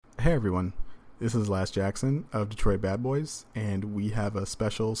Hey everyone, this is Last Jackson of Detroit Bad Boys, and we have a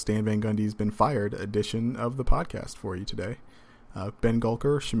special Stan Van Gundy's Been Fired edition of the podcast for you today. Ben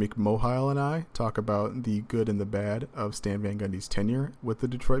Gulker, Shamik Mohile, and I talk about the good and the bad of Stan Van Gundy's tenure with the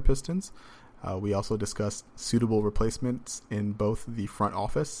Detroit Pistons. We also discuss suitable replacements in both the front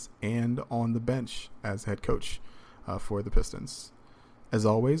office and on the bench as head coach for the Pistons. As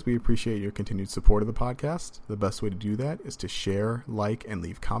always, we appreciate your continued support of the podcast. The best way to do that is to share, like, and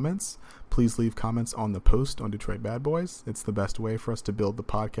leave comments. Please leave comments on the post on Detroit Bad Boys. It's the best way for us to build the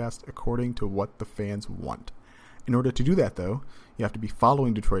podcast according to what the fans want. In order to do that, though, you have to be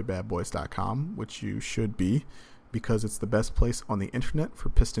following DetroitBadBoys.com, which you should be, because it's the best place on the internet for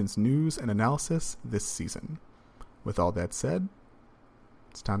Pistons news and analysis this season. With all that said,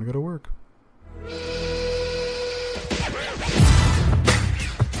 it's time to go to work.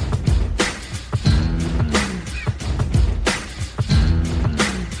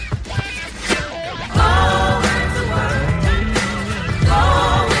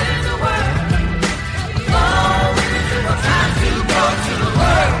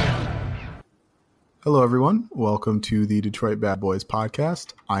 Hello, everyone. Welcome to the Detroit Bad Boys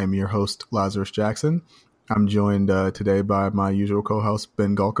podcast. I am your host, Lazarus Jackson. I'm joined today by my usual co-host,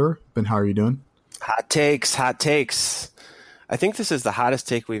 Ben Gulker. Ben, how are you doing? Hot takes. I think this is the hottest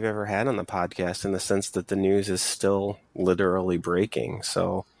take we've ever had on the podcast in the sense that the news is still literally breaking.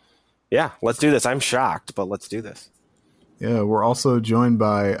 So, yeah, let's do this. I'm shocked, but let's do this. Yeah, we're also joined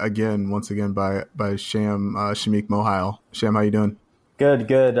by, once again, by Shamik Mohile. Sham, how you doing? Good.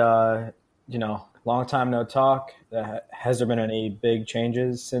 Long time no talk. Has there been any big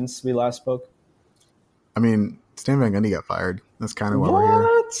changes since we last spoke? I mean, Stan Van Gundy got fired. That's kind of why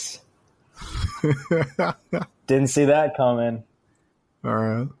we're here. Didn't see that coming. All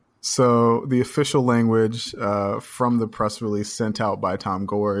right. So the official language from the press release sent out by Tom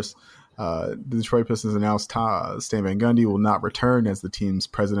Gores, the Detroit Pistons announced Stan Van Gundy will not return as the team's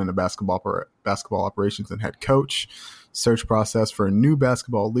president of basketball operations and head coach. Search process for new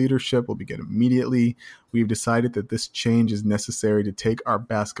basketball leadership will begin immediately. We've decided that this change is necessary to take our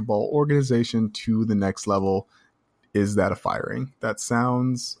basketball organization to the next level. Is that a firing? That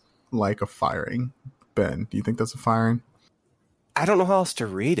sounds like a firing. Ben, do you think that's a firing? I don't know how else to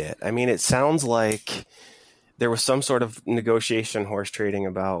read it. I mean, it sounds like there was some sort of negotiation horse trading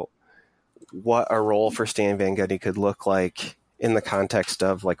about what a role for Stan Van Gundy could look like in the context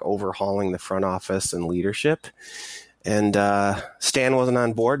of like overhauling the front office and leadership. And Stan wasn't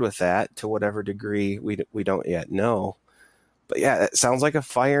on board with that to whatever degree we don't yet know. But yeah, it sounds like a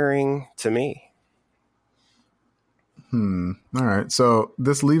firing to me. All right. So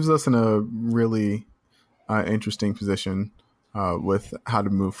this leaves us in a really interesting position with how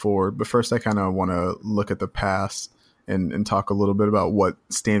to move forward. But first, I kind of want to look at the past and talk a little bit about what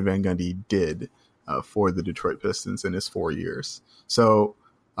Stan Van Gundy did for the Detroit Pistons in his 4 years. So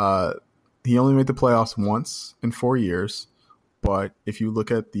he only made the playoffs once in 4 years, but if you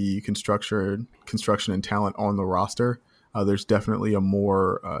look at the construction and talent on the roster, there's definitely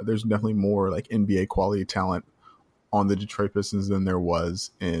more like NBA quality talent on the Detroit Pistons than there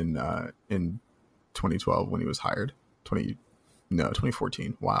was in 2012 when he was hired.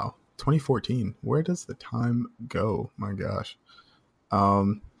 2014. Wow, 2014. Where does the time go? My gosh.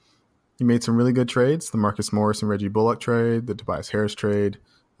 He made some really good trades: the Marcus Morris and Reggie Bullock trade, the Tobias Harris trade.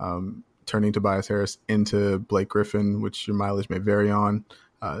 Turning Tobias Harris into Blake Griffin, which your mileage may vary on,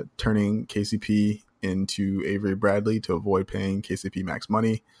 turning KCP into Avery Bradley to avoid paying KCP max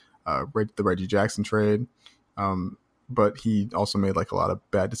money, the Reggie Jackson trade. But he also made like a lot of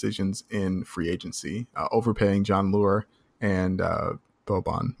bad decisions in free agency, overpaying John Lure and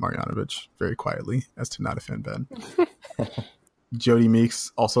Boban Marjanovic very quietly, as to not offend Ben. Jody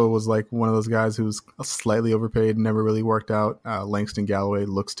Meeks also was like one of those guys who was slightly overpaid, never really worked out. Langston Galloway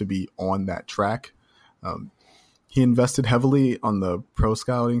looks to be on that track. He invested heavily on the pro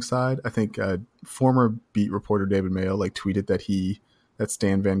scouting side. I think former beat reporter David Mayo like tweeted that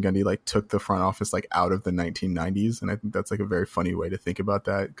Stan Van Gundy like took the front office like out of the 1990s, and I think that's like a very funny way to think about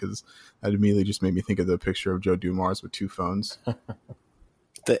that, because that immediately just made me think of the picture of Joe Dumars with two phones.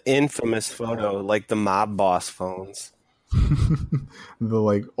 The infamous photo, like the mob boss phones. The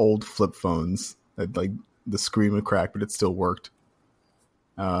like old flip phones that like the screen would crack, but it still worked.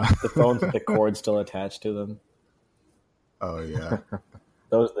 The phones with the cord still attached to them. Oh yeah,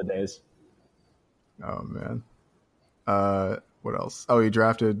 those are the days. Oh man. What else? Oh, the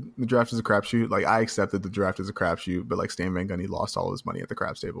draft is a crapshoot. Like, I accepted the draft is a crapshoot, but like Stan Van Gundy lost all his money at the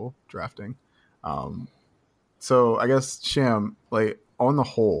craps table drafting. So I guess Sham, like on the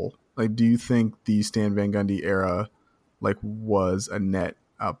whole, like, do you think the Stan Van Gundy era like was a net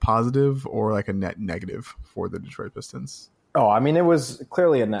positive or like a net negative for the Detroit Pistons? Oh, I mean, it was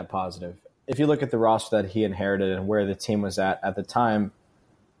clearly a net positive. If you look at the roster that he inherited and where the team was at the time,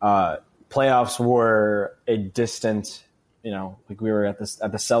 playoffs were a distant, like we were at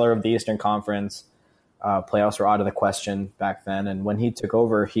the cellar of the Eastern Conference. Playoffs were out of the question back then. And when he took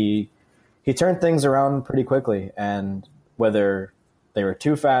over, he turned things around pretty quickly. And whether they were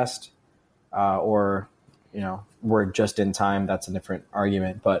too fast or, were just in time, that's a different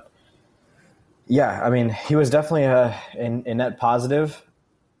argument. But yeah, I mean, he was definitely a net positive.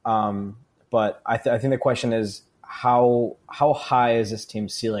 But I think the question is how high is this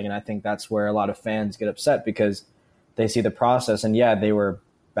team's ceiling? And I think that's where a lot of fans get upset because they see the process. And yeah, they were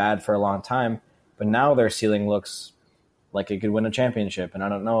bad for a long time, but now their ceiling looks like it could win a championship. And I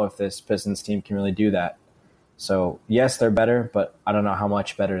don't know if this Pistons team can really do that. So yes, they're better, but I don't know how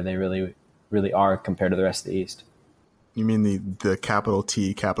much better they really, really are compared to the rest of the East. You mean the capital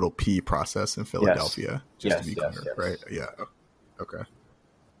T, capital P process in Philadelphia? Yes. To be clear, right? Yeah. Okay.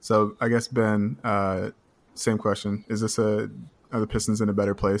 So I guess, Ben, same question. Are the Pistons in a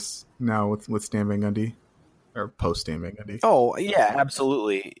better place now with Stan Van Gundy or post Stan Van Gundy? Oh, yeah,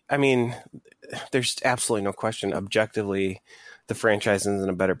 absolutely. I mean, there's absolutely no question. Objectively, the franchise is in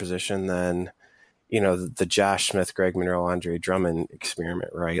a better position than, the Josh Smith, Greg Monroe, Andre Drummond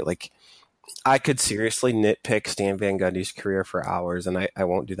experiment, right? Like, I could seriously nitpick Stan Van Gundy's career for hours, and I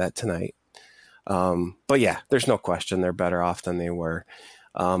won't do that tonight. But yeah, there's no question they're better off than they were.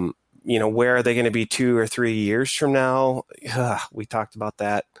 Where are they going to be 2 or 3 years from now? We talked about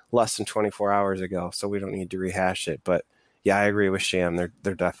that less than 24 hours ago, so we don't need to rehash it. But yeah, I agree with Sham.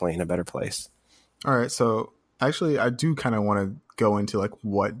 They're definitely in a better place. All right. So actually, I do kind of want to go into like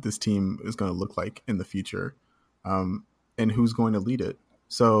what this team is going to look like in the future, and who's going to lead it.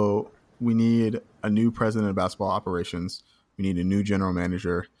 So we need a new president of basketball operations. We need a new general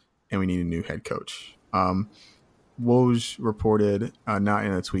manager, and we need a new head coach. Woj reported, not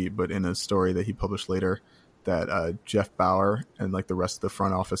in a tweet, but in a story that he published later, that Jeff Bauer and like the rest of the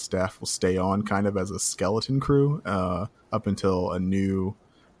front office staff will stay on kind of as a skeleton crew up until a new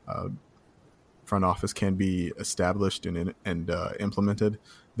front office can be established and implemented.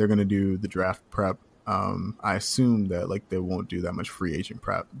 They're going to do the draft prep. I assume that like they won't do that much free agent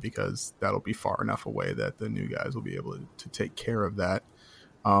prep because that'll be far enough away that the new guys will be able to take care of that.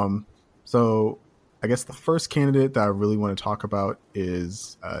 So I guess the first candidate that I really want to talk about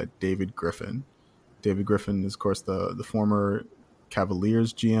is David Griffin. David Griffin is, of course, the former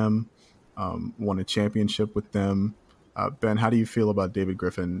Cavaliers GM, won a championship with them. Ben, how do you feel about David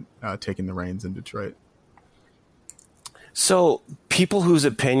Griffin taking the reins in Detroit? So people whose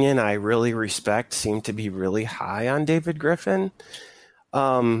opinion I really respect seem to be really high on David Griffin.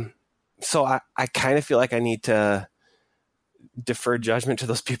 So I kind of feel like I need to defer judgment to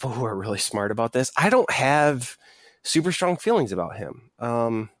those people who are really smart about this. I don't have super strong feelings about him.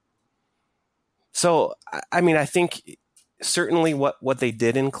 So, I mean, I think certainly what they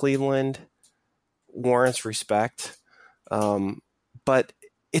did in Cleveland warrants respect. But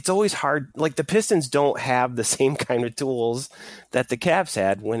it's always hard. Like the Pistons don't have the same kind of tools that the Cavs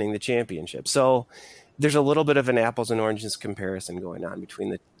had winning the championship. So there's a little bit of an apples and oranges comparison going on between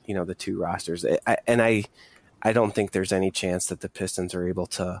the two rosters. I don't think there's any chance that the Pistons are able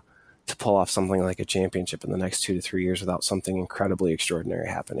to pull off something like a championship in the next 2 to 3 years without something incredibly extraordinary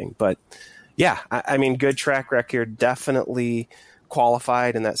happening. But yeah, I mean, good track record, definitely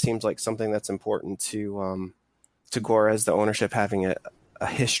qualified. And that seems like something that's important to Gorez, the ownership having a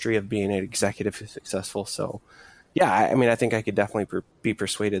history of being an executive who's successful. So yeah, I mean, I think I could definitely be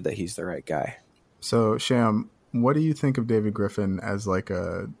persuaded that he's the right guy. So Sham, what do you think of David Griffin as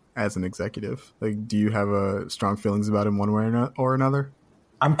as an executive? Like, do you have strong feelings about him one way or another?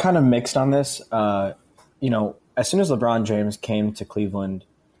 I'm kind of mixed on this. As soon as LeBron James came to Cleveland,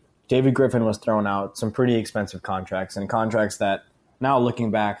 David Griffin was throwing out some pretty expensive contracts and contracts that now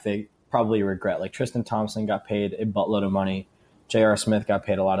looking back, they probably regret. Like Tristan Thompson got paid a buttload of money. J.R. Smith got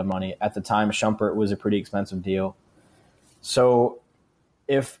paid a lot of money. At the time, Shumpert was a pretty expensive deal. So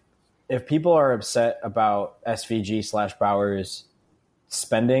if people are upset about SVG/Bauer's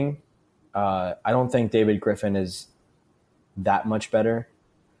spending, I don't think David Griffin is that much better.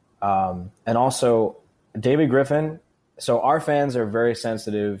 And also, David Griffin, so our fans are very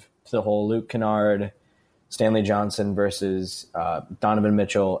sensitive to the whole Luke Kennard, Stanley Johnson versus Donovan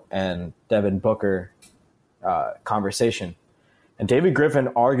Mitchell and Devin Booker conversation. And David Griffin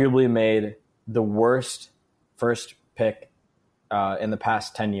arguably made the worst first pick in the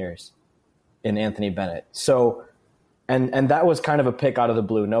past 10 years in Anthony Bennett. So, and that was kind of a pick out of the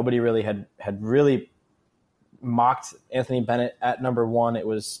blue. Nobody really had really mocked Anthony Bennett at number 1. It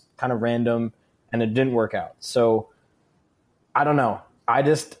was kind of random, and it didn't work out. So I don't know.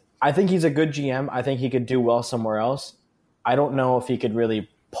 I think he's a good GM. I think he could do well somewhere else. I don't know if he could really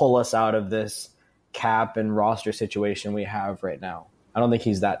pull us out of this cap and roster situation we have right now. I don't think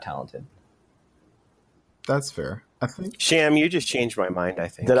he's that talented. That's fair. I think Sham, you just changed my mind, I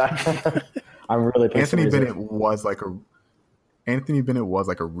think. Did I? I'm really Anthony Bennett was like a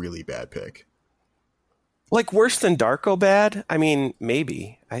really bad pick. Like worse than Darko bad? I mean,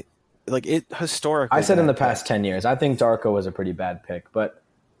 maybe. Historically. I said in the past 10 years. I think Darko was a pretty bad pick, but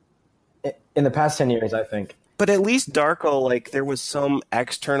in the past 10 years, I think. But at least Darko, like, there was some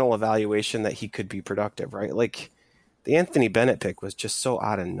external evaluation that he could be productive, right? Like, the Anthony Bennett pick was just so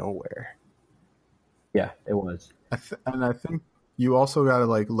out of nowhere. Yeah, it was. And I think you also got to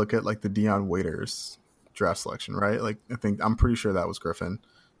like look at like the Dion Waiters draft selection, right? Like, I'm pretty sure that was Griffin,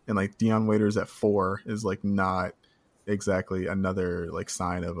 and like Dion Waiters at 4 is like not exactly another like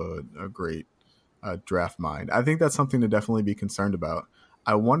sign of a great draft mind. I think that's something to definitely be concerned about.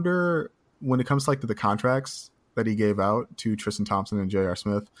 I wonder when it comes to like to the contracts that he gave out to Tristan Thompson and J.R.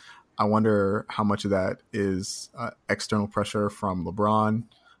 Smith, I wonder how much of that is external pressure from LeBron.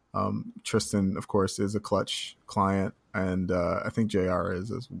 Tristan, of course, is a Clutch client, and I think JR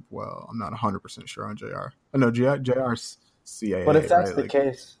is as well. I'm not 100% sure on JR. Oh, no, JR's CAA. But if that's right? the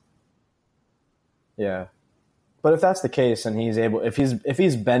case, yeah. But if that's the case, and if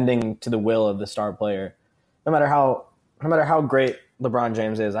he's bending to the will of the star player, no matter how great LeBron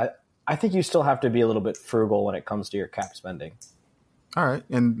James is, I think you still have to be a little bit frugal when it comes to your cap spending. All right,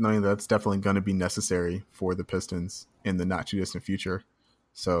 and I mean, that's definitely going to be necessary for the Pistons in the not too distant future.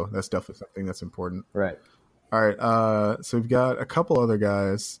 So that's definitely something that's important. Right. All right. So we've got a couple other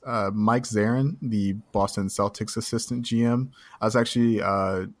guys. Mike Zarin, the Boston Celtics assistant GM. I was actually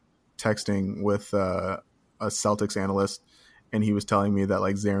texting with a Celtics analyst, and he was telling me that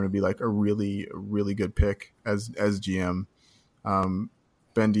like Zarin would be like a really, really good pick as GM.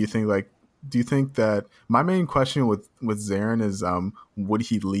 Ben, do you think that my main question with Zarin is would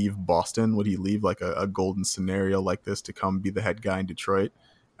he leave Boston? Would he leave like a golden scenario like this to come be the head guy in Detroit?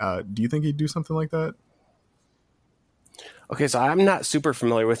 Do you think he'd do something like that? Okay, so I'm not super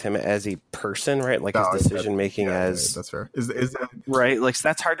familiar with him as a person, right? Like his decision making as that's fair. Is that right? Like so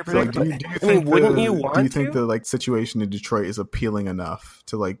that's hard to predict. So, like, do you think the like situation in Detroit is appealing enough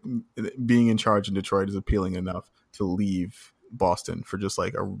to like being in charge in Detroit is appealing enough to leave Boston for just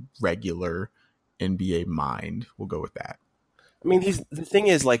like a regular NBA mind? We'll go with that. I mean, the thing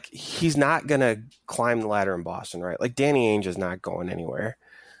is like he's not gonna climb the ladder in Boston, right? Like Danny Ainge is not going anywhere.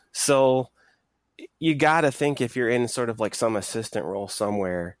 So you got to think if you're in sort of like some assistant role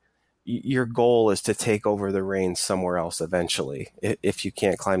somewhere, your goal is to take over the reins somewhere else eventually if you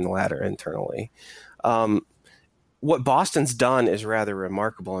can't climb the ladder internally. What Boston's done is rather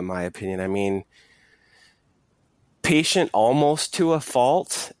remarkable in my opinion. I mean, patient almost to a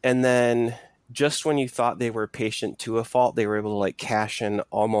fault, and then just when you thought they were patient to a fault, they were able to like cash in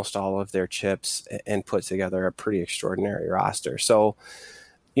almost all of their chips and put together a pretty extraordinary roster. So,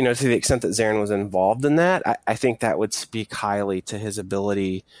 you know, to the extent that Zarin was involved in that, I think that would speak highly to his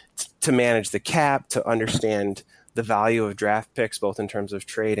ability to manage the cap, to understand the value of draft picks, both in terms of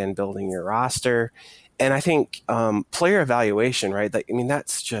trade and building your roster. And I think player evaluation, right? I mean,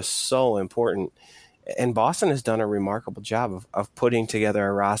 that's just so important. And Boston has done a remarkable job of putting together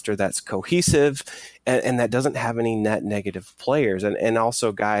a roster that's cohesive and that doesn't have any net negative players. And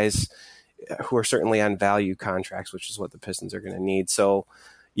also guys who are certainly on value contracts, which is what the Pistons are going to need. So,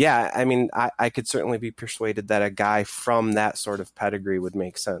 yeah, I mean, I could certainly be persuaded that a guy from that sort of pedigree would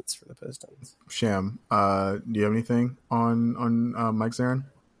make sense for the Pistons. Sham, do you have anything on Mike Zarin?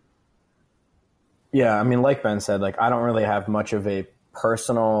 Yeah, I mean, like Ben said, like I don't really have much of a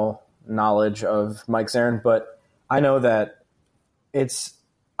personal knowledge of Mike Zarin, but I know that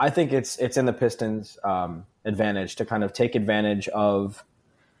I think it's in the Pistons' advantage to kind of take advantage of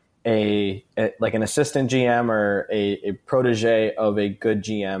like an assistant GM or a protege of a good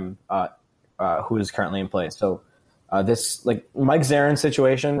GM who is currently in place. So this like Mike Zarin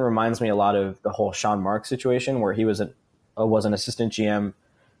situation reminds me a lot of the whole Sean Marks situation where he was an assistant GM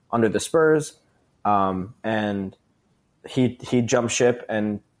under the Spurs, and he jumped ship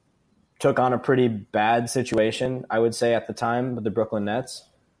and took on a pretty bad situation, I would say, at the time with the Brooklyn Nets.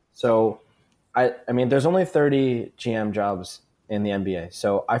 So I mean, there's only 30 GM jobs in the NBA.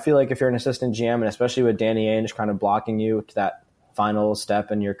 So I feel like if you're an assistant GM, and especially with Danny Ainge kind of blocking you to that final step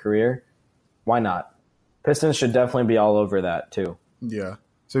in your career, why not? Pistons should definitely be all over that too. Yeah.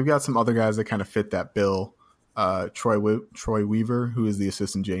 So we've got some other guys that kind of fit that bill. Troy Weaver, who is the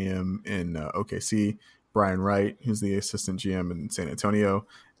assistant GM in OKC. Brian Wright, who's the assistant GM in San Antonio,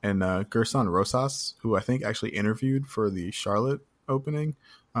 and Gerson Rosas, who I think actually interviewed for the Charlotte opening.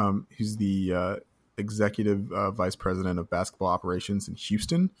 He's the executive vice president of basketball operations in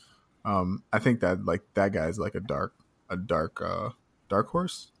Houston. I think that that guy's like a dark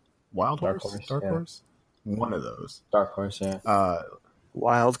horse, wild horse, dark horse, one of those. Dark horse, yeah.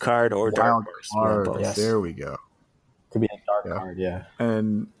 Wild card or dark horse. Yes. There we go. Could be a dark card, yeah.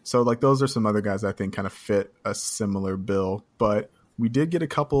 And so those are some other guys I think kind of fit a similar bill, but we did get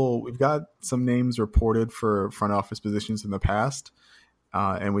we've got some names reported for front office positions in the past.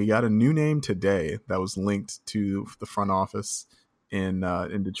 And we got a new name today that was linked to the front office in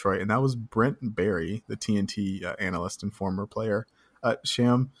Detroit, and that was Brent Barry, the TNT analyst and former player.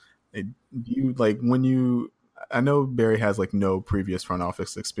 Sham, do you I know Barry has no previous front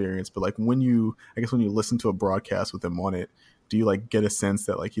office experience, but when you listen to a broadcast with him on it, do you get a sense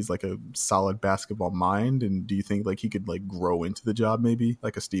that he's a solid basketball mind, and do you think he could grow into the job, maybe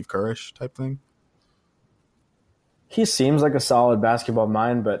like a Steve Kerrish type thing? He seems like a solid basketball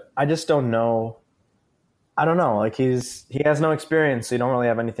mind, but I just don't know. I don't know. He has no experience, so you don't really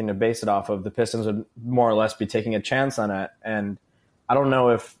have anything to base it off of. The Pistons would more or less be taking a chance on it, and I don't know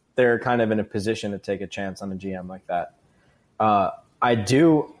if they're kind of in a position to take a chance on a GM like that. I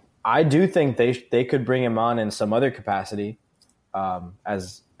do think they could bring him on in some other capacity,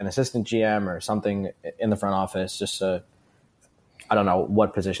 as an assistant GM or something in the front office. Just I don't know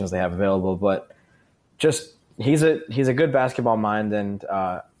what positions they have available, but just he's a good basketball mind, and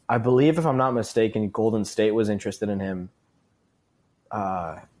I believe, if I'm not mistaken, Golden State was interested in him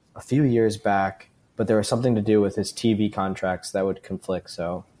a few years back, but there was something to do with his TV contracts that would conflict.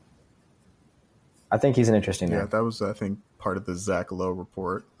 So I think he's an interesting name. Yeah, that was, I think, part of the Zach Lowe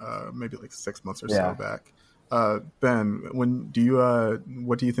report, maybe 6 months or so back. Ben, what do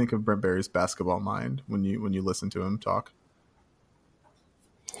you think of Brent Barry's basketball mind when you listen to him talk?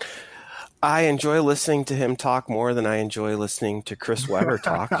 I enjoy listening to him talk more than I enjoy listening to Chris Webber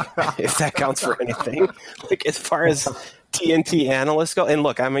talk, if that counts for anything. As far as TNT analysts go, and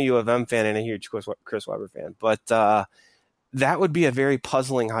look, I'm a U of M fan and a huge Chris Webber fan, but that would be a very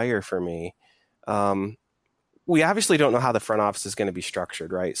puzzling hire for me. We obviously don't know how the front office is going to be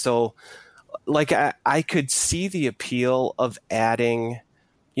structured, right? So, I could see the appeal of adding,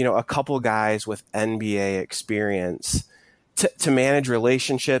 a couple guys with NBA experience to manage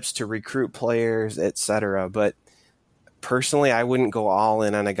relationships, to recruit players, etc. But personally, I wouldn't go all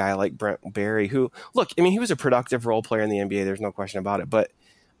in on a guy like Brent Barry, who, he was a productive role player in the NBA. There's no question about it. But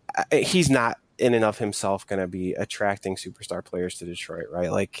he's not in and of himself going to be attracting superstar players to Detroit,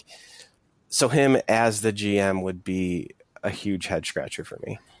 right? So him as the GM would be a huge head scratcher for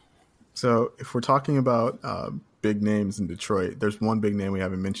me. So if we're talking about big names in Detroit, there's one big name we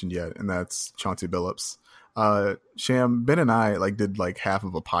haven't mentioned yet, and that's Chauncey Billups. Sham, Ben and I did half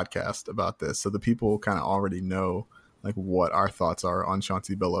of a podcast about this, so the people kind of already know what our thoughts are on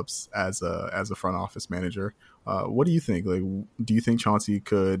Chauncey Billups as a front office manager. What do you think? Do you think Chauncey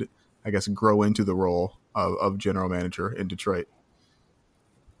could, grow into the role of general manager in Detroit?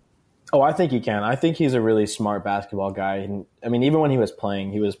 Oh, I think he can. I think he's a really smart basketball guy. And, even when he was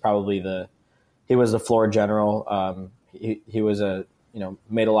playing, he was probably the floor general. He was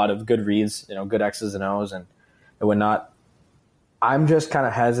made a lot of good reads, good X's and O's and whatnot. I'm just kind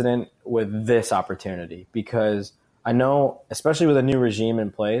of hesitant with this opportunity because I know, especially with a new regime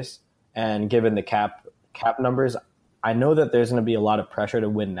in place and given the cap numbers, I know that there's going to be a lot of pressure to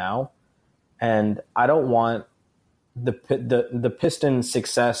win now. And I don't want the Pistons'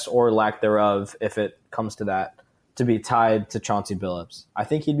 success or lack thereof, if it comes to that, to be tied to Chauncey Billups. I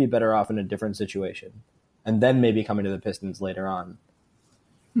think he'd be better off in a different situation and then maybe coming to the Pistons later on.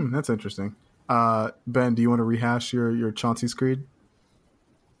 That's interesting. Ben, do you want to rehash your Chauncey screed?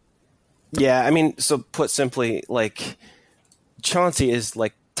 Yeah, so put simply, Chauncey is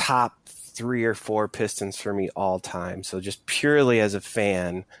top 3 or 4 Pistons for me all time. So just purely as a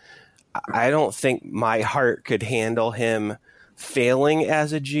fan, I don't think my heart could handle him failing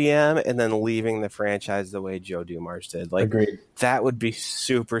as a GM and then leaving the franchise the way Joe Dumars did. Agreed. That would be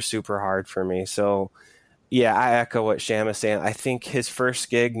super, super hard for me. So, yeah, I echo what Sham is saying. I think his first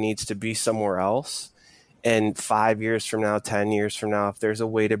gig needs to be somewhere else. And 5 years from now, 10 years from now, if there's a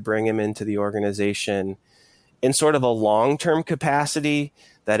way to bring him into the organization in sort of a long-term capacity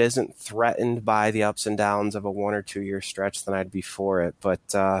that isn't threatened by the ups and downs of a 1 or 2 year stretch, then I'd be for it.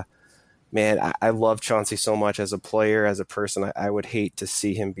 But, man, I love Chauncey so much as a player, as a person. I would hate to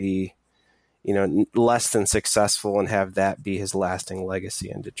see him be, less than successful and have that be his lasting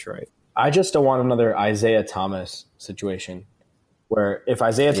legacy in Detroit. I just don't want another Isaiah Thomas situation Where if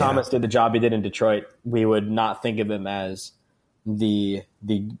Isaiah Thomas did the job he did in Detroit, we would not think of him as the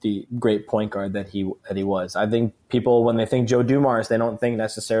great point guard that he was. I think people, when they think Joe Dumars, they don't think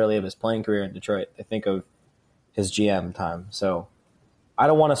necessarily of his playing career in Detroit. They think of his GM time. So I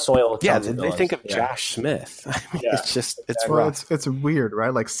don't want to soil. Chauncey they think of Josh Smith. I mean, it's weird,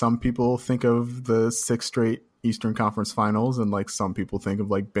 right? Like some people think of the 6 straight Eastern Conference Finals, and like some people think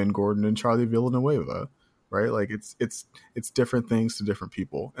of like Ben Gordon and Charlie Villanueva, right? Like it's different things to different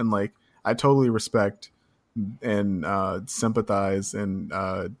people, and like I totally respect and sympathize and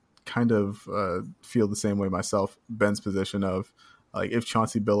kind of feel the same way myself. Ben's position of like if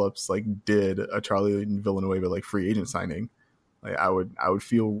Chauncey Billups like did a Charlie Villanueva like free agent signing, like I would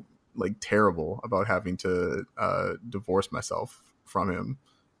feel like terrible about having to divorce myself from him.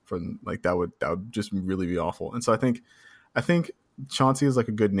 From like that would just really be awful. And so I think Chauncey is like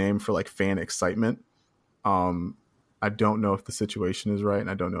a good name for like fan excitement. I don't know if the situation is right,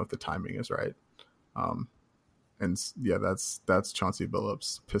 and I don't know if the timing is right. And yeah, that's Chauncey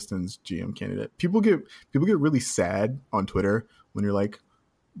Billups, Pistons GM candidate. People get really sad on Twitter when you're like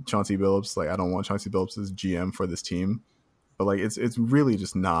Chauncey Billups, like I don't want Chauncey Billups as GM for this team, but like it's really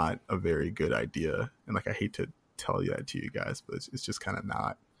just not a very good idea. And like I hate to tell you that to you guys, but it's just kind of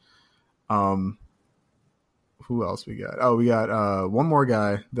not. Who else we got? Oh, we got one more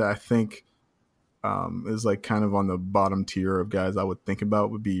guy that I think is like kind of on the bottom tier of guys I would think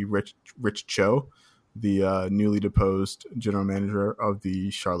about would be Rich Cho, the newly deposed general manager of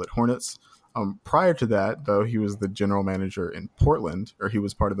the Charlotte Hornets. Prior to that, though, he was the general manager in Portland, or he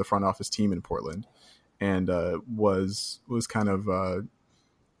was part of the front office team in Portland, and was kind of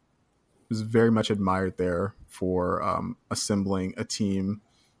was very much admired there for assembling a team,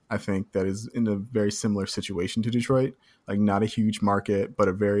 I think, that is in a very similar situation to Detroit, like not a huge market, but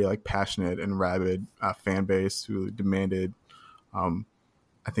a very like passionate and rabid fan base who demanded, I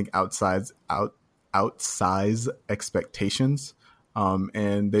think, outsize expectations.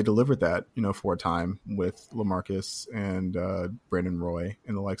 And they delivered that, for a time with LaMarcus and Brandon Roy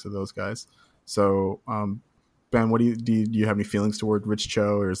and the likes of those guys. So, Ben, what do you have any feelings toward Rich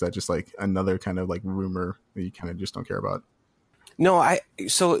Cho, or is that just like another kind of like rumor that you kind of just don't care about? No,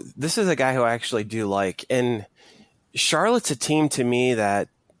 so this is a guy who I actually do like, and Charlotte's a team to me that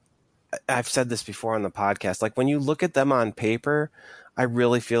I've said this before on the podcast. Like when you look at them on paper, I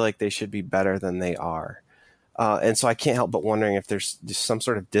really feel like they should be better than they are. And so I can't help but wondering if there's just some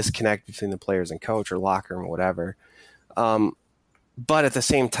sort of disconnect between the players and coach or locker room or whatever. But at the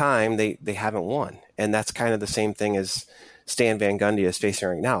same time, they haven't won. And that's kind of the same thing as Stan Van Gundy is facing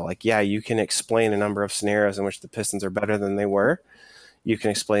right now. Like, yeah, you can explain a number of scenarios in which the Pistons are better than they were. You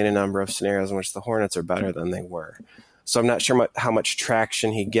can explain a number of scenarios in which the Hornets are better than they were. So I'm not sure how much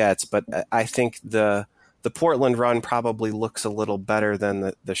traction he gets, but I think the Portland run probably looks a little better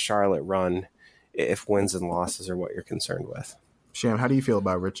than the Charlotte run if wins and losses are what you're concerned with. Sham, how do you feel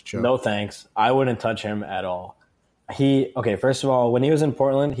about Rich Cho? No thanks. I wouldn't touch him at all. First of all, when he was in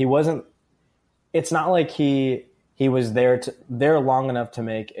Portland, he wasn't – it's not like he was there long enough to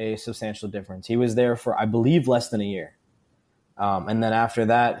make a substantial difference. He was there for, I believe, less than a year. And then after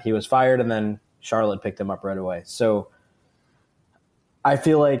that, he was fired, and then Charlotte picked him up right away. So I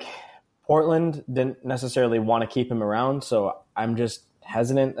feel like Portland didn't necessarily want to keep him around, so I'm just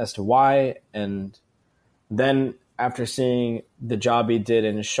hesitant as to why. And then after seeing the job he did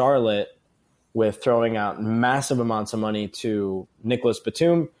in Charlotte with throwing out massive amounts of money to Nicholas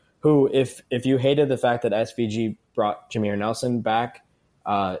Batum, who, if you hated the fact that SVG brought Jameer Nelson back,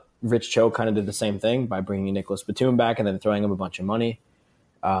 Rich Cho kind of did the same thing by bringing Nicholas Batum back and then throwing him a bunch of money.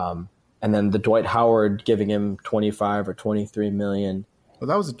 And then the Dwight Howard giving him $25 or $23 million. Well,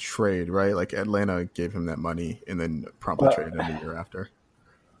 that was a trade, right? Like Atlanta gave him that money and then promptly traded him the year after.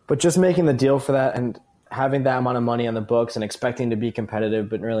 But just making the deal for that and having that amount of money on the books and expecting to be competitive,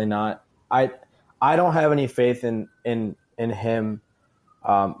 but really not. I don't have any faith in him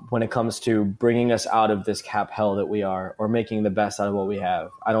when it comes to bringing us out of this cap hell that we are, or making the best out of what we have.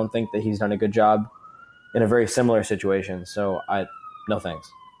 I don't think that he's done a good job in a very similar situation. So no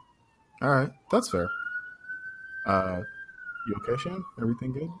thanks. All right, that's fair. You okay, Shane?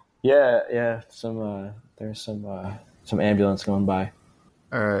 Everything good? Yeah. There's some ambulance going by.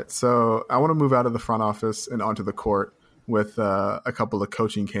 All right, so I want to move out of the front office and onto the court with a couple of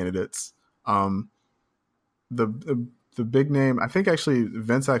coaching candidates. The big name, I think actually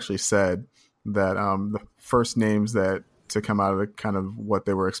Vince actually said that the first names that to come out of the kind of what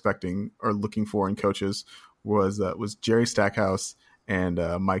they were expecting or looking for in coaches was Jerry Stackhouse and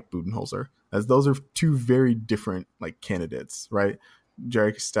Mike Budenholzer, as those are two very different like candidates, right?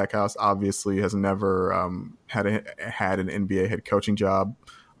 Jerry Stackhouse obviously has never had an NBA head coaching job.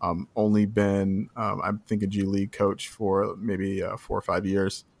 Only been, I think, a G League coach for maybe 4 or 5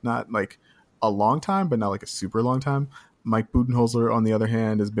 years. Not like a long time, but not like a super long time. Mike Budenholzer, on the other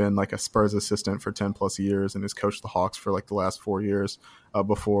hand, has been like a Spurs assistant for 10 plus years and has coached the Hawks for like the last 4 years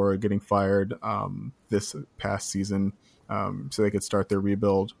before getting fired this past season. So they could start their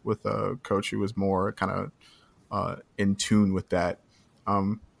rebuild with a coach who was more kind of in tune with that.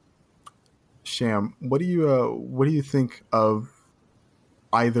 Sham, what do you think of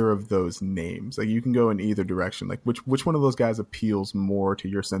either of those names? Like, you can go in either direction. Like, which one of those guys appeals more to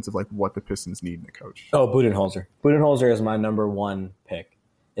your sense of like what the Pistons need in a coach? Oh, Budenholzer. Budenholzer is my number one pick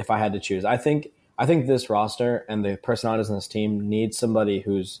if I had to choose. I think this roster and the personalities in this team need somebody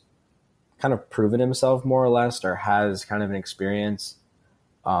who's kind of proven himself more or less, or has kind of an experience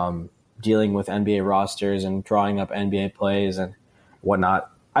dealing with NBA rosters and drawing up NBA plays and whatnot.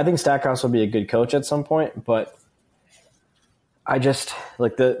 I think Stackhouse will be a good coach at some point, but I just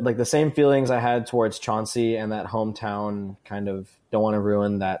like the same feelings I had towards Chauncey and that hometown kind of don't want to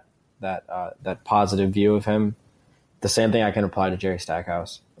ruin that positive view of him. The same thing I can apply to Jerry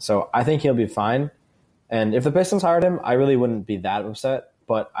Stackhouse. So I think he'll be fine. And if the Pistons hired him, I really wouldn't be that upset.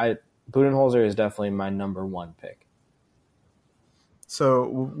 But Budenholzer is definitely my number one pick. So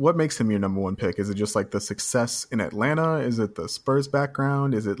what makes him your number one pick? Is it just like the success in Atlanta? Is it the Spurs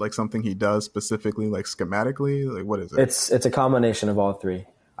background? Is it like something he does specifically, like schematically? Like, what is it? It's a combination of all three.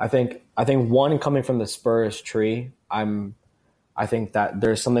 I think one, coming from the Spurs tree, I think that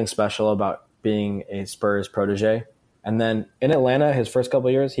there's something special about being a Spurs protege. And then in Atlanta, his first couple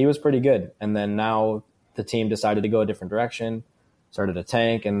of years, he was pretty good. And then now the team decided to go a different direction, started to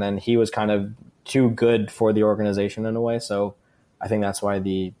tank, and then he was kind of too good for the organization in a way. So I think that's why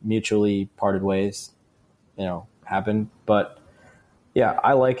the mutually parted ways, happened. But yeah,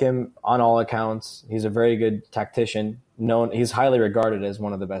 I like him on all accounts. He's a very good tactician. He's highly regarded as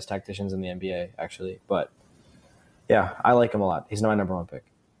one of the best tacticians in the NBA, actually. But yeah, I like him a lot. He's my number one pick.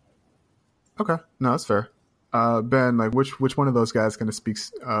 Okay, no, that's fair. Ben, like which one of those guys kind of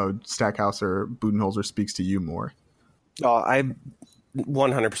speaks, Stackhouse or Budenholzer, speaks to you more? I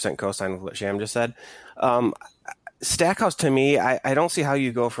 100% co-sign with what Sham just said. Stackhouse, to me, I don't see how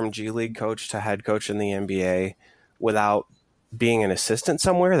you go from G League coach to head coach in the NBA without being an assistant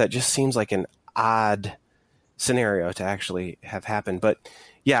somewhere. That just seems like an odd scenario to actually have happened. But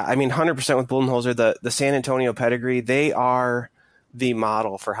yeah, I mean, 100% with Budenholzer, the San Antonio pedigree, they are the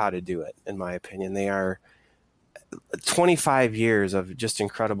model for how to do it, in my opinion. They are 25 years of just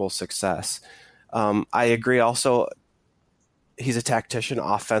incredible success. I agree also, he's a tactician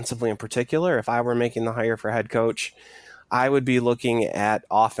offensively in particular. If I were making the hire for head coach, I would be looking at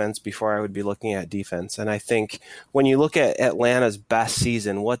offense before I would be looking at defense. And I think when you look at Atlanta's best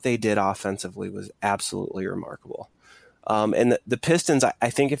season, what they did offensively was absolutely remarkable. And the Pistons, I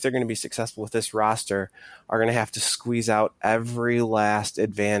think if they're going to be successful with this roster, are going to have to squeeze out every last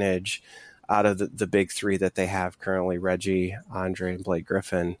advantage out of the big three that they have currently, Reggie, Andre, and Blake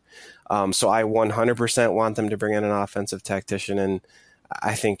Griffin. So I 100% want them to bring in an offensive tactician, and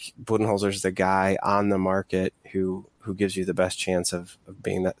I think Budenholzer's the guy on the market who gives you the best chance of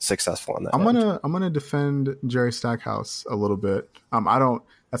being that successful on that. I'm gonna defend Jerry Stackhouse a little bit.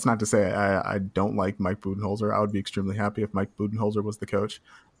 That's not to say I don't like Mike Budenholzer. I would be extremely happy if Mike Budenholzer was the coach.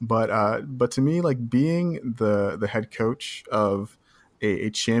 But to me, like, being the head coach of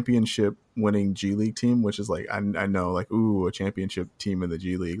a championship winning G League team, which is like, I know, like, ooh, a championship team in the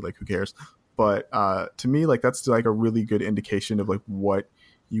G League, like, who cares? But to me, like, that's like a really good indication of like what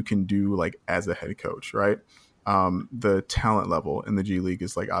you can do like as a head coach, right? The talent level in the G League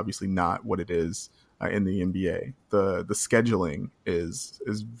is like obviously not what it is in the NBA. The scheduling is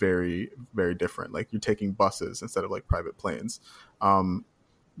very, very different. Like, you're taking buses instead of like private planes.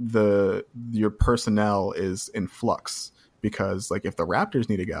 Your personnel is in flux, because like if the Raptors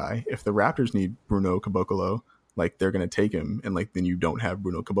need a guy, if the Raptors need Bruno Caboclo, like they're going to take him, and like then you don't have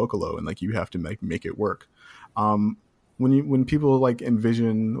Bruno Caboclo, and like you have to make it work. When people like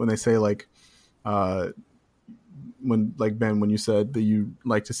envision, when they say like when, like, Ben, when you said that you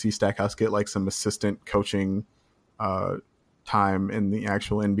like to see Stackhouse get like some assistant coaching time in the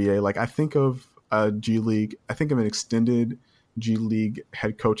actual NBA, like I think of a G League, I think of an extended G League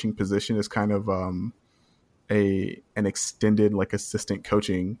head coaching position as kind of an extended like assistant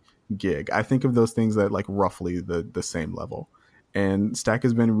coaching gig. I think of those things at like roughly the same level. And Stack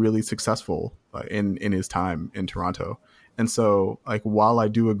has been really successful in his time in Toronto. And so, like, while I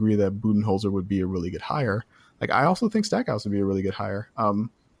do agree that Budenholzer would be a really good hire, like I also think Stackhouse would be a really good hire.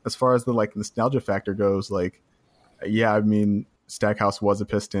 As far as the like nostalgia factor goes, like, yeah, I mean, Stackhouse was a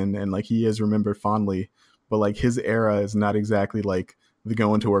Piston and like he is remembered fondly, but like his era is not exactly like the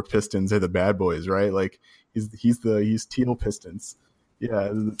going to work Pistons or the bad boys, right? Like he's teal Pistons. Yeah,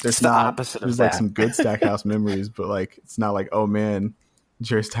 there's the opposite of there's that. like some good Stackhouse memories, but like it's not like, oh man,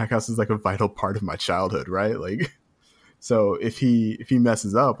 Jerry Stackhouse is like a vital part of my childhood, right? Like, so if he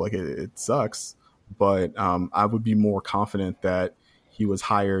messes up, like it sucks. But I would be more confident that he was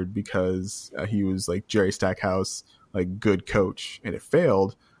hired because he was like Jerry Stackhouse, like good coach, and it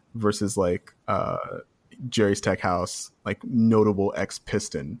failed, versus like Jerry Stackhouse, like notable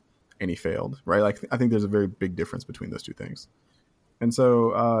ex-Piston, and he failed, right? Like I think there's a very big difference between those two things. And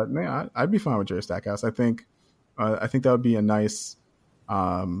so, man, I'd be fine with Jerry Stackhouse. I think that would be a nice.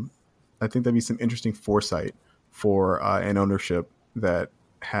 I think that'd be some interesting foresight for an ownership that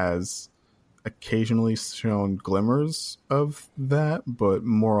has occasionally shown glimmers of that, but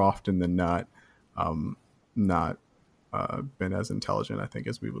more often than not, not been as intelligent, I think,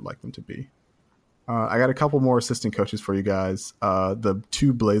 as we would like them to be. I got a couple more assistant coaches for you guys. The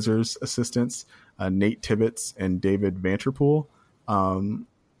two Blazers assistants, Nate Tibbetts and David Vanterpool.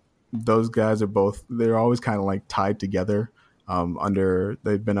 Those guys they're always kind of like tied together.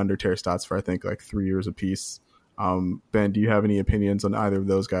 They've been under Terry Stotts for I think like 3 years apiece. Ben, do you have any opinions on either of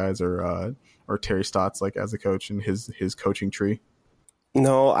those guys or Terry Stotts like as a coach and his coaching tree?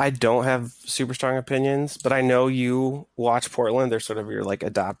 No, I don't have super strong opinions, but I know you watch Portland. They're sort of your like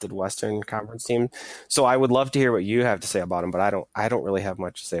adopted Western Conference team. So I would love to hear what you have to say about them, but I don't really have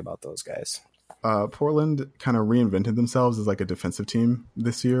much to say about those guys. Portland kind of reinvented themselves as like a defensive team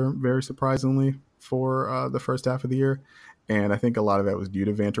this year, very surprisingly, for the first half of the year. And I think a lot of that was due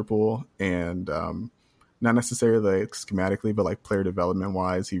to Vanterpool and not necessarily like schematically, but like player development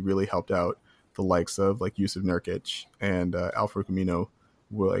wise, he really helped out the likes of like Yusuf Nurkic and Al-Farouq Aminu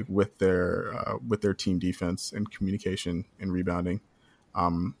with their team defense and communication and rebounding.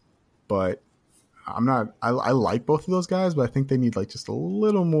 But I like both of those guys, but I think they need like just a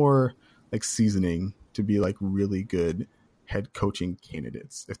little more like seasoning to be like really good head coaching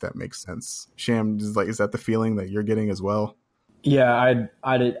candidates, if that makes sense. Sham, is that the feeling that you're getting as well? Yeah,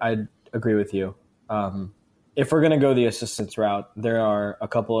 I'd agree with you. If we're gonna go the assistants route, there are a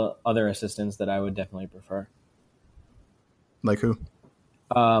couple of other assistants that I would definitely prefer. Like who?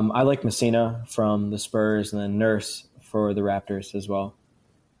 I like Messina from the Spurs and then Nurse for the Raptors as well.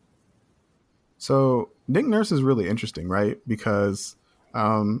 So Nick Nurse is really interesting, right? Because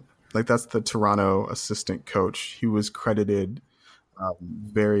like that's the Toronto assistant coach. He was credited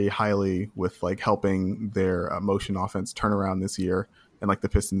very highly with like helping their motion offense turn around this year. And like the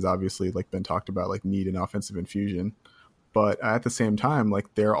Pistons, obviously, like Ben talked about, like need an offensive infusion. But at the same time,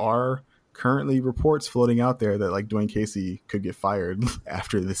 like there are currently reports floating out there that like Dwayne Casey could get fired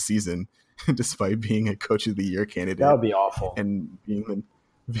after this season, despite being a Coach of the Year candidate. That would be awful. And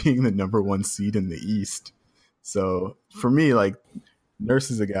being the number one seed in the East. So for me, like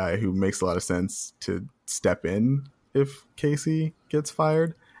Nurse is a guy who makes a lot of sense to step in if Casey gets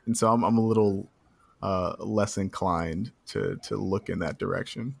fired. And so I'm a little less inclined to look in that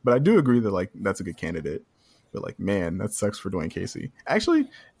direction. But I do agree that like that's a good candidate. But like, man, that sucks for Dwayne Casey. Actually,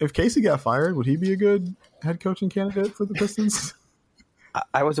 if Casey got fired, would he be a good head coaching candidate for the Pistons?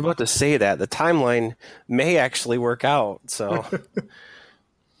 I was about to say that. The timeline may actually work out. So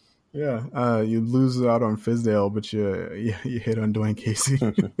yeah, you lose out on Fizdale, but you hit on Dwayne Casey.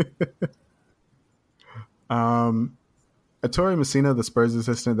 Ettore Messina, the Spurs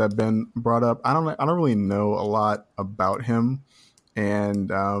assistant that Ben brought up, I don't really know a lot about him,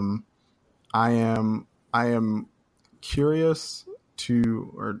 and I am curious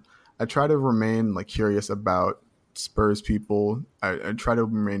I try to remain like curious about Spurs people. I try to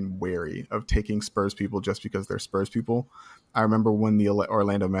remain wary of taking Spurs people just because they're Spurs people. I remember when the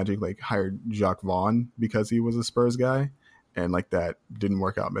Orlando Magic like hired Jacques Vaughn because he was a Spurs guy, and like that didn't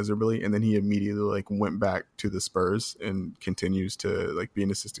work out miserably. And then he immediately like went back to the Spurs and continues to like be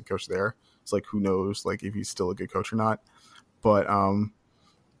an assistant coach there. It's like, who knows like if he's still a good coach or not. But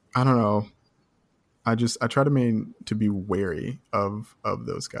I don't know. I try to be wary of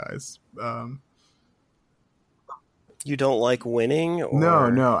those guys. you don't like winning? Or...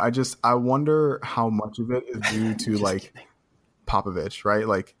 No. I wonder how much of it is due to like Popovich, right?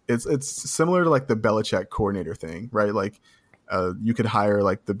 Like it's similar to like the Belichick coordinator thing, right? Like you could hire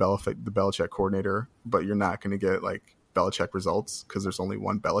like the Belichick coordinator, but you're not going to get like Belichick results because there's only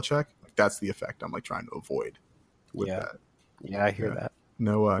one Belichick. Like, that's the effect I'm like trying to avoid with that. Yeah, I hear that.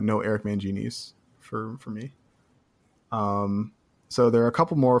 No Eric Mangini's for me. So there are a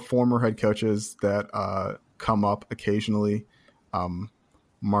couple more former head coaches that come up occasionally.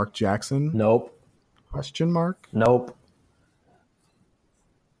 Mark Jackson. Nope. Question mark? Nope.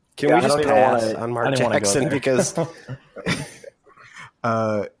 Can we just pass on I Mark didn't wanna go Jackson there. because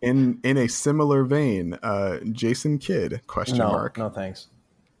in a similar vein, Jason Kidd, question mark. No, thanks.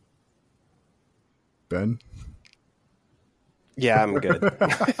 Ben? yeah, I'm good.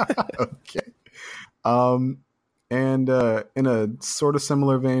 Okay. And in a sort of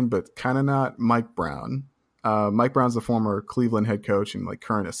similar vein, but kind of not, Mike Brown. Mike Brown's the former Cleveland head coach and like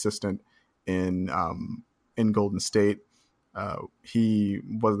current assistant in Golden State. He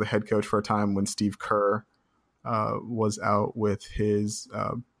was the head coach for a time when Steve Kerr was out with his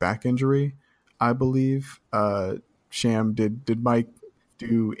back injury, I believe. Sham, did Mike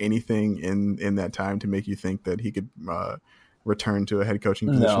do anything in that time to make you think that he could return to a head coaching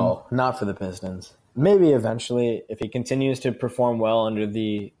position? No, not for the Pistons. Maybe eventually if he continues to perform well under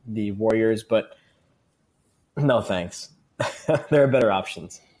the Warriors, but no thanks. There are better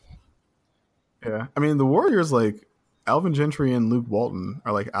options. Yeah. I mean, the Warriors, like Alvin Gentry and Luke Walton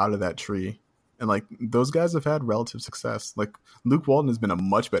are like out of that tree. And like those guys have had relative success. Like Luke Walton has been a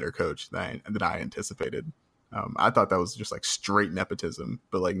much better coach than I anticipated. I thought that was just like straight nepotism,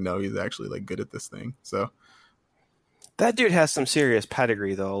 but like no, he's actually like good at this thing. So That dude has some serious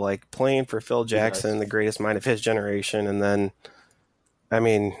pedigree, though, like playing for Phil Jackson, the greatest mind of his generation. And then, I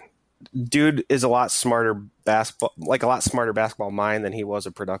mean, dude is a lot smarter basketball mind than he was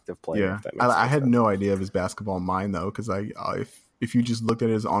a productive player. yeah, if that makes I had sense. no idea of his basketball mind though, because if you just looked at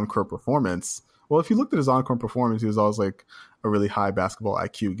his on-court performance, if you looked at his on-court performance, he was always like a really high basketball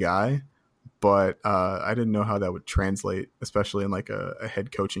IQ guy. But I didn't know how that would translate, especially in like a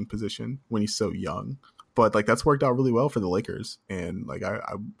head coaching position when he's so young. But like that's worked out really well for the Lakers, and like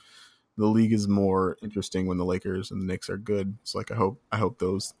the league is more interesting when the Lakers and the Knicks are good. So like I hope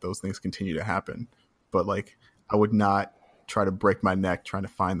those things continue to happen. But like I would not try to break my neck trying to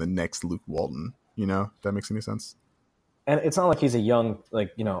find the next Luke Walton. You know, if that makes any sense. And it's not like he's a young,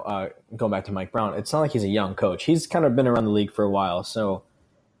 going back to Mike Brown, it's not like he's a young coach. He's kind of been around the league for a while. So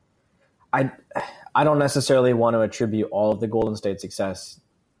I don't necessarily want to attribute all of the Golden State success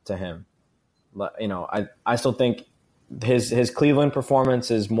to him. You know, I still think his Cleveland performance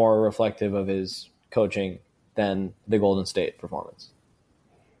is more reflective of his coaching than the Golden State performance.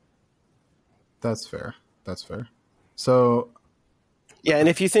 That's fair. So Yeah, and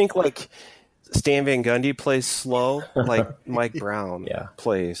if you think like Stan Van Gundy plays slow, like Mike Brown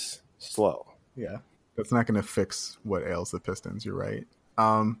plays slow. yeah, that's not going to fix what ails the Pistons. You're right.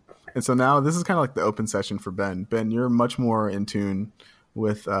 And so now this is kind of like the open session for Ben. Ben, you're much more in tune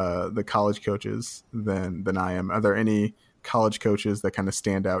with the college coaches than I am. Are there any college coaches that kind of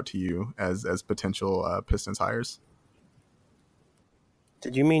stand out to you as potential Pistons hires?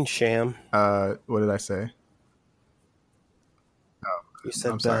 Did you mean Sham? What did I say? You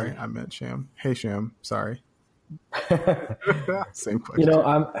said I'm Ben. sorry. I meant Sham. Hey, Sham. Sorry. Same question. You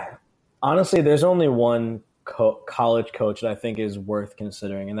know, honestly, there's only one college coach that I think is worth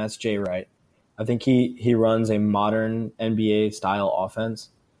considering, and that's Jay Wright. I think he runs a modern NBA style offense,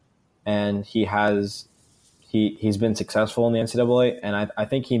 and he's been successful in the NCAA, and I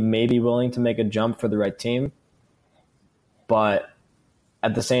think he may be willing to make a jump for the right team. But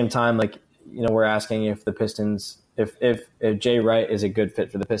at the same time, like, you know, we're asking if the Pistons, if Jay Wright is a good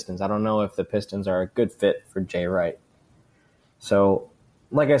fit for the Pistons. I don't know if the Pistons are a good fit for Jay Wright. So,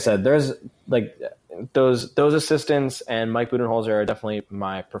 like I said, there's like those assistants and Mike Budenholzer are definitely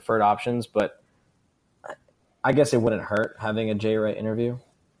my preferred options, but I guess it wouldn't hurt having a Jay Wright interview.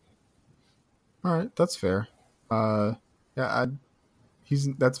 All right, that's fair. That's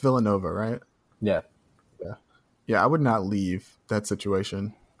Villanova, right? Yeah. Yeah, I would not leave that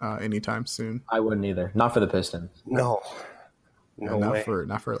situation anytime soon. I wouldn't either. Not for the Pistons. No not way. for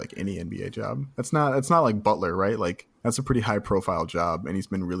like any NBA job. It's not like Butler, right? Like that's a pretty high profile job, and he's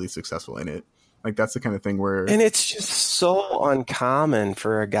been really successful in it. Like that's the kind of thing where, And it's just so uncommon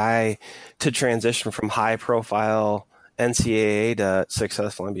for a guy to transition from high profile NCAA to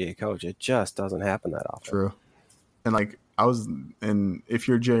successful NBA coach. It just doesn't happen that often. true. And like if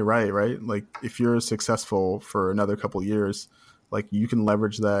you're Jay Wright, right? Like if you're successful for another couple years, like you can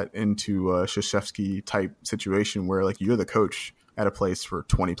leverage that into a Krzyzewski type situation where like you're the coach at a place for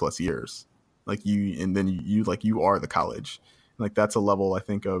 20 plus years. Like you are the college. Like that's a level I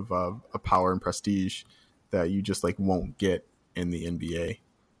think of a power and prestige that you just like won't get in the NBA.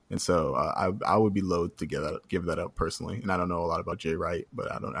 And so I would be loath to give that up personally. And I don't know a lot about Jay Wright,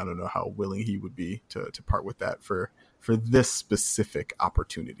 but I don't know how willing he would be to part with that for this specific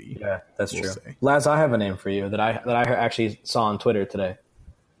opportunity. Yeah, that's we'll true. say. Laz, I have a name for you that I actually saw on Twitter today.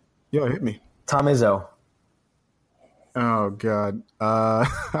 Yo, hit me. Tom Izzo. Oh God.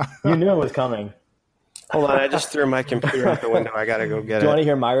 You knew it was coming. Hold on, I just threw my computer out the window. I got to go get Do you want to it.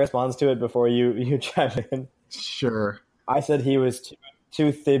 hear my response to it before you chime in? Sure. I said he was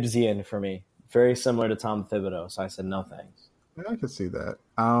too Thibsian for me. Very similar to Tom Thibodeau. So I said no thanks. Yeah, I could see that.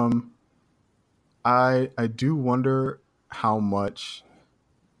 I do wonder how much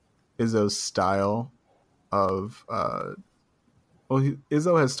Izzo's style of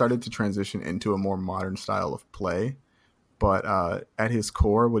Izzo has started to transition into a more modern style of play, but at his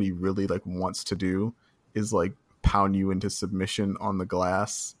core, what he really like wants to do is like pound you into submission on the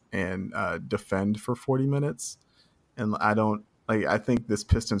glass and defend for 40 minutes. And I think this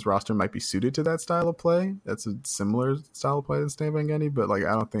Pistons roster might be suited to that style of play. That's a similar style of play than Stan Van Gundy, but like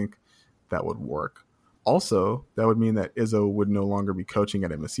I don't think that would work. Also, that would mean that Izzo would no longer be coaching at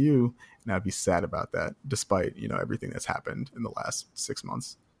MSU, and I'd be sad about that, despite everything that's happened in the last 6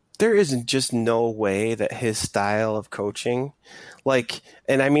 months. There is just no way that his style of coaching,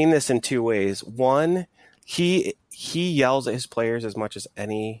 and I mean this in two ways. One, he yells at his players as much as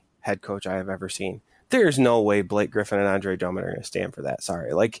any head coach I have ever seen. There's no way Blake Griffin and Andre Drummond are going to stand for that.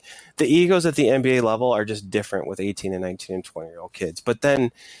 Sorry. Like, the egos at the NBA level are just different with 18 and 19 and 20-year-old kids. But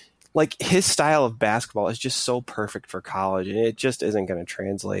then, like, his style of basketball is just so perfect for college, and it just isn't going to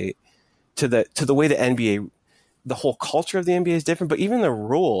translate to the way the NBA, the whole culture of the NBA is different, but even the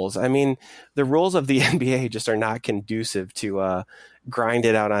rules. I mean, the rules of the NBA just are not conducive to grind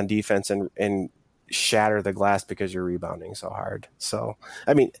it out on defense and shatter the glass because you're rebounding so hard. So,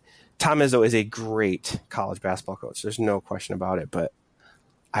 I mean, Tom Izzo is a great college basketball coach. There's no question about it, but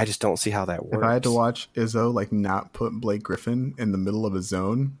I just don't see how that works. If I had to watch Izzo like not put Blake Griffin in the middle of a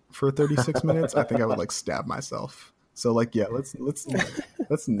zone for 36 minutes, I think I would like stab myself. So like, yeah, let's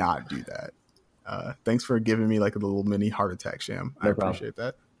not do that. Thanks for giving me like a little mini heart attack, Sham. I appreciate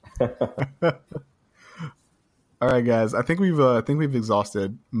that. All right, guys. I think we've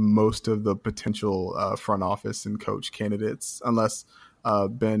exhausted most of the potential front office and coach candidates. Unless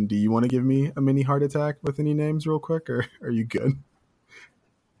Ben, do you want to give me a mini heart attack with any names real quick, or are you good?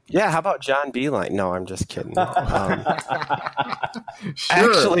 Yeah, how about John Beilein? No, I'm just kidding. Sure.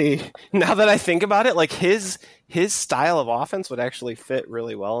 Actually, now that I think about it, like his style of offense would actually fit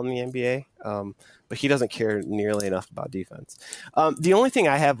really well in the NBA, but he doesn't care nearly enough about defense. The only thing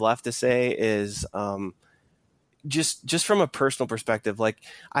I have left to say is just from a personal perspective, like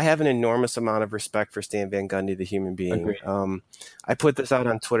I have an enormous amount of respect for Stan Van Gundy, the human being. I put this out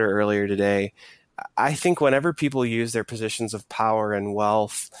on Twitter earlier today. I think whenever people use their positions of power and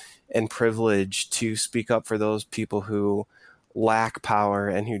wealth and privilege to speak up for those people who lack power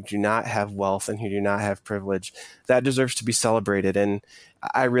and who do not have wealth and who do not have privilege, that deserves to be celebrated. And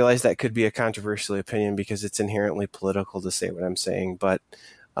I realize that could be a controversial opinion because it's inherently political to say what I'm saying, but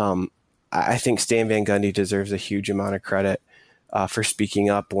I think Stan Van Gundy deserves a huge amount of credit for speaking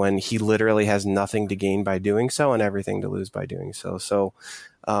up when he literally has nothing to gain by doing so and everything to lose by doing so. So,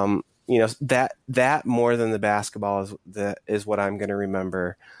 that more than the basketball is what I'm going to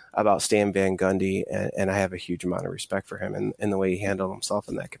remember about Stan Van Gundy, and I have a huge amount of respect for him and the way he handled himself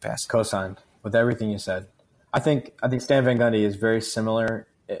in that capacity. Co-signed with everything you said. I think Stan Van Gundy is very similar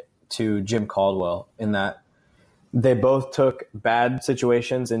to Jim Caldwell in that they both took bad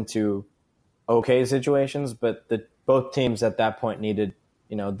situations into okay situations, but both teams at that point needed,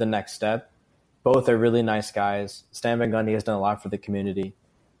 the next step. Both are really nice guys. Stan Van Gundy has done a lot for the community.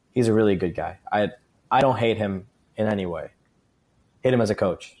 He's a really good guy. I don't hate him in any way. Hate him as a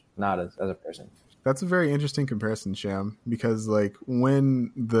coach, not as a person. That's a very interesting comparison, Sham, because like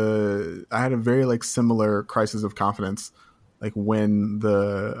when I had a very like similar crisis of confidence, like when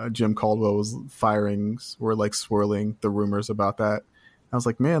the Jim Caldwell firings were like swirling the rumors about that. I was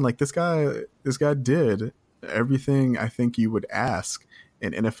like, man, like this guy did everything I think you would ask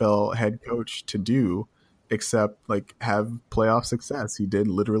an NFL head coach to do, except like have playoff success. He did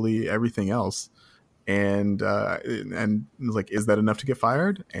literally everything else. And like, is that enough to get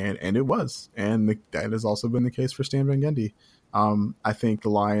fired? And it was. And that has also been the case for Stan Van Gundy. I think the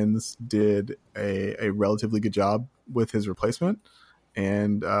Lions did a relatively good job with his replacement,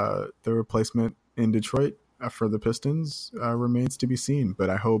 and the replacement in Detroit for the Pistons remains to be seen. But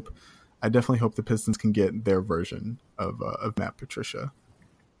I definitely hope the Pistons can get their version of Matt Patricia.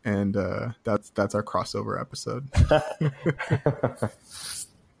 And that's our crossover episode.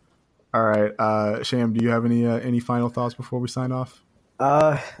 All right, Sham, do you have any final thoughts before we sign off?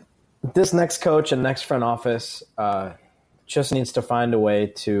 This next coach and next front office just needs to find a way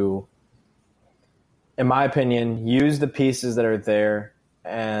to, in my opinion, use the pieces that are there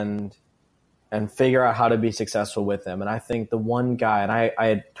and figure out how to be successful with them. And I think the one guy, and I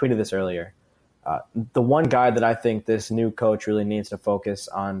had tweeted this earlier, The one guy that I think this new coach really needs to focus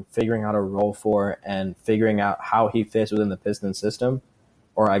on figuring out a role for and figuring out how he fits within the Pistons system,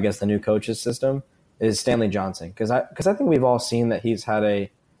 or I guess the new coach's system, is Stanley Johnson. Because I think we've all seen that he's had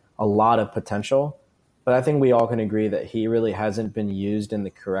a lot of potential, but I think we all can agree that he really hasn't been used in the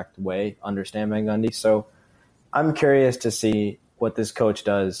correct way under Stan Van Gundy. So I'm curious to see what this coach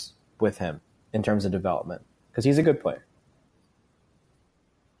does with him in terms of development, because he's a good player.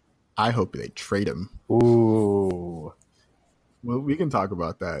 I hope they trade him. Ooh. Well, we can talk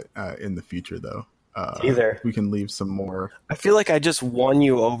about that in the future, though. Either. We can leave some more. I feel like I just won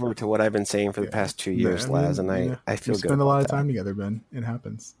you over to what I've been saying for the past 2 years, Laz, and I feel good. We spend a lot of time together, Ben. It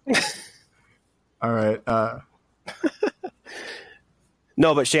happens. All right.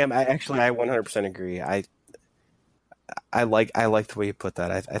 No, but Sham, I 100% agree. I like the way you put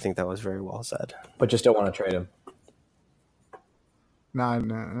that. I think that was very well said. But just don't want to trade him.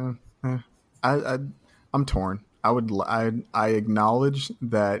 No. I'm torn. I acknowledge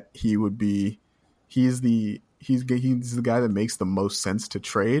that he would be. He's the guy that makes the most sense to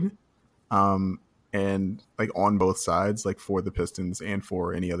trade, and like on both sides, like for the Pistons and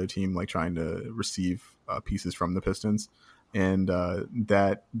for any other team, like trying to receive pieces from the Pistons, and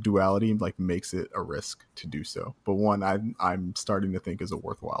that duality like makes it a risk to do so. But one I'm starting to think is a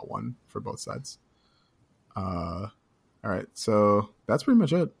worthwhile one for both sides. All right, so that's pretty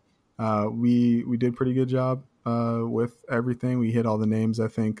much it. We did a pretty good job with everything. We hit all the names I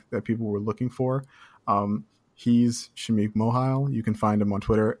think that people were looking for. He's Shameik Mohile. You can find him on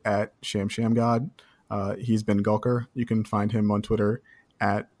Twitter at ShamShamGod. He's Ben Gulker. You can find him on Twitter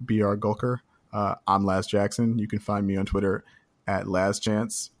at BRGulker. I'm Laz Jackson. You can find me on Twitter at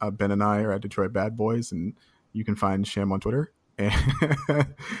LazChance. Ben and I are at Detroit Bad Boys, and you can find Sham on Twitter. I'm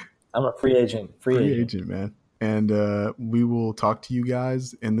a free agent. Free agent, man. And we will talk to you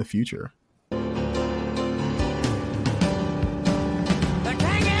guys in the future.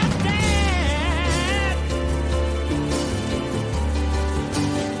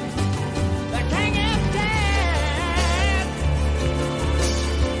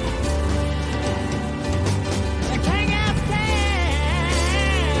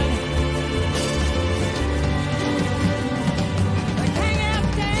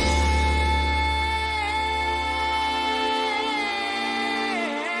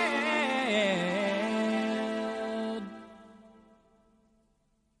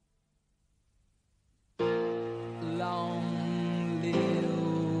 Long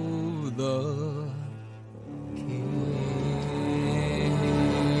live the